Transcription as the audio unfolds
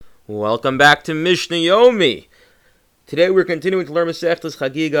Welcome back to Mishna Yomi. Today we're continuing to learn Masechtas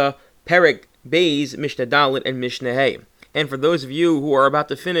Chagigah, Perek, Beis, Mishna Dalet, and Mishna Hey. And for those of you who are about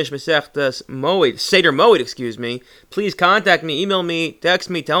to finish Masechtas Seder Moed, please contact me, email me, text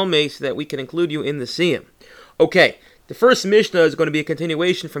me, tell me so that we can include you in the Siyum. Okay, the first Mishnah is going to be a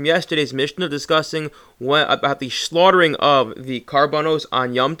continuation from yesterday's Mishnah discussing about the slaughtering of the Karbanos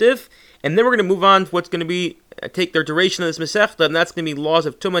on Yom Tiv. And then we're going to move on to what's going to be take their duration of this Masechta, and that's going to be laws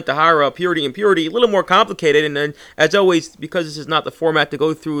of Tumah, Tahara, purity, impurity, a little more complicated. And then, as always, because this is not the format to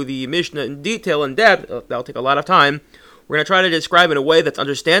go through the Mishnah in detail and depth, that'll take a lot of time. We're going to try to describe in a way that's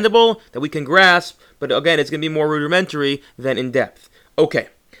understandable, that we can grasp, but again, it's going to be more rudimentary than in depth. Okay.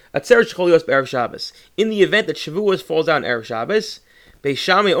 Atzeres Cholios B'Erev Shabbos. In the event that Shavuos falls out on Erev Shabbos, Beis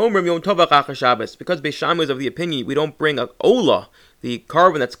Shammai Omrim Yom Tov Achar Shabbos. Because Beis Shammai is of the opinion we don't bring a Olah, the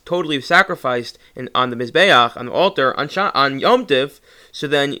carbon that's totally sacrificed on the Mizbeach, on the altar, on Yom Tiv, so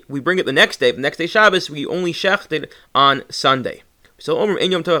then we bring it the next day. The next day Shabbos, we only shecht it on Sunday. So Omrim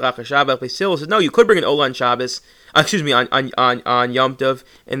Ein Yom Tov Achar Shabbos. Beis Hillel says, no, you could bring an Olah on Shabbos, on Yom Tov,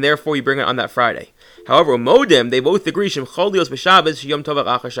 and therefore you bring it on that Friday. However, Modim, they both agree, Shem Cholios B'Shabbos, Yom Tov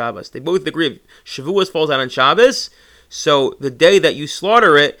Achar Shabbos. They both agree, if Shavuos falls out on Shabbos, so the day that you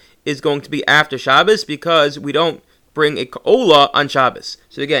slaughter it is going to be after Shabbos, because we don't bring a Olah on Shabbos.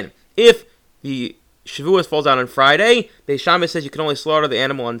 So again, if the Shavuos falls out on Friday, Beis Shammai says you can only slaughter the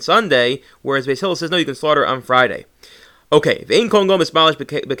animal on Sunday, whereas Beis Hillel says no, you can slaughter on Friday. Okay,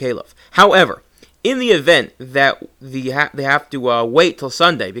 however, in the event that they have to wait till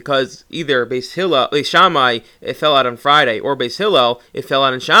Sunday, because either Beis Shammai it fell out on Friday, or Beis Hillel it fell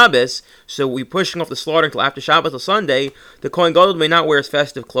out on Shabbos, so we're pushing off the slaughter until after Shabbos till Sunday, the Kohen Gadol may not wear his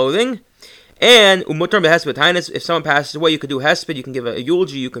festive clothing. And if someone passes away, you could do hesped, you can give a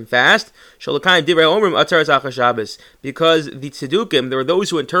eulogy, you can fast. Because the Tzedukim, there were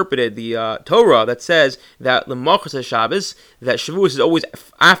those who interpreted the Torah that says that the Machas Shabbos, that Shavuos is always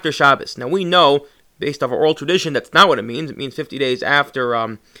after Shabbos. Now we know, based off our oral tradition, that's not what it means. It means 50 days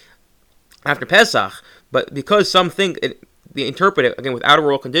after Pesach. But because some think they interpret it, again, without a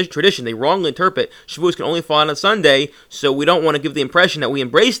oral tradition, they wrongly interpret Shavuos can only fall on a Sunday, so we don't want to give the impression that we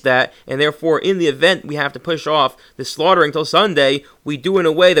embrace that, and therefore, in the event we have to push off the slaughtering till Sunday, we do in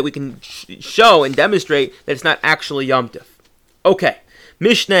a way that we can show and demonstrate that it's not actually Yom Tov. Okay,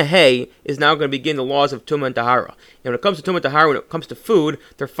 Mishnah Hey is now going to begin the laws of Tumah and Tahara. And when it comes to Tumah and Tahara, when it comes to food,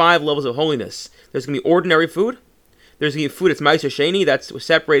 there are 5 levels of holiness. There's going to be ordinary food. There's going to be food that's Ma'aser Sheni, that's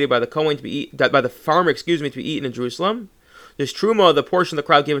separated by the Kohen by the farmer, to be eaten in Jerusalem. There's Truma, the portion of the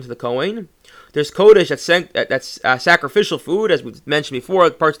crowd given to the Kohen. There's Kodesh, that's sacrificial food, as we mentioned before,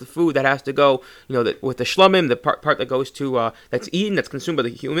 parts of the food that has to go, with the Shlomim, the part that goes to, that's eaten, that's consumed by the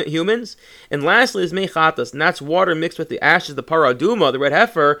humans. And lastly is Mechatas, and that's water mixed with the ashes of the Paraduma, the red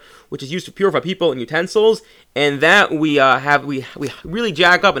heifer, which is used to purify people and utensils. And that we really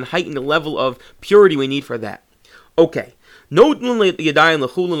jack up and heighten the level of purity we need for that. Okay.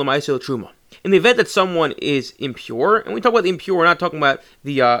 In the event that someone is impure, and we talk about the impure, we're not talking about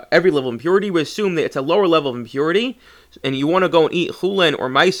the every level of impurity, we assume that it's a lower level of impurity, and you want to go and eat chulen or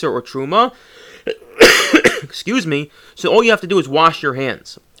meiser or truma, excuse me, so all you have to do is wash your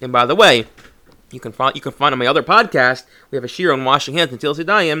hands. And by the way, you can find on my other podcast, we have a shir on washing hands until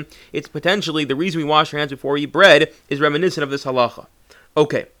Sidayim. It's potentially the reason we wash our hands before we eat bread is reminiscent of this halacha.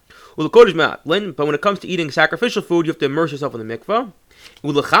 Okay. But when it comes to eating sacrificial food, you have to immerse yourself in the mikvah.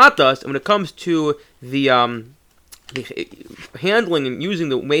 And when it comes to the handling and using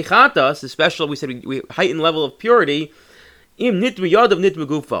the mechatas, especially we said we heighten level of purity, in the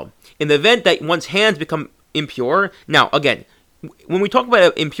event that one's hands become impure. Now, again, when we talk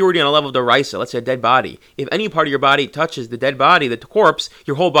about impurity on a level of deraisa, let's say a dead body, if any part of your body touches the dead body, the corpse,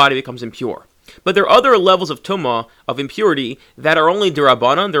 your whole body becomes impure. But there are other levels of tumah, of impurity, that are only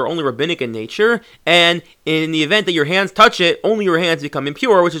derabanan, they're only rabbinic in nature, and in the event that your hands touch it, only your hands become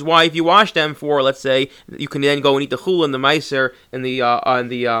impure, which is why if you wash them for, let's say, you can then go and eat the chula and the meiser and the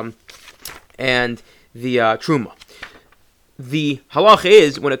truma. The halach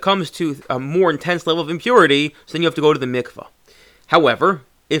is, when it comes to a more intense level of impurity, so then you have to go to the mikvah. However,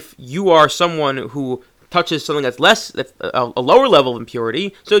 if you are someone who touches something that's a lower level of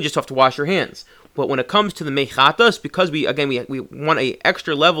impurity, so you just have to wash your hands. But when it comes to the mechatas, because we want a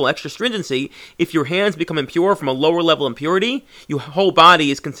extra level, extra stringency, if your hands become impure from a lower level impurity, your whole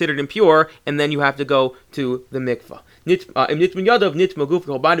body is considered impure, and then you have to go to the mikvah. If your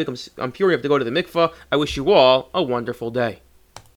whole body becomes impure, you have to go to the mikvah. I wish you all a wonderful day.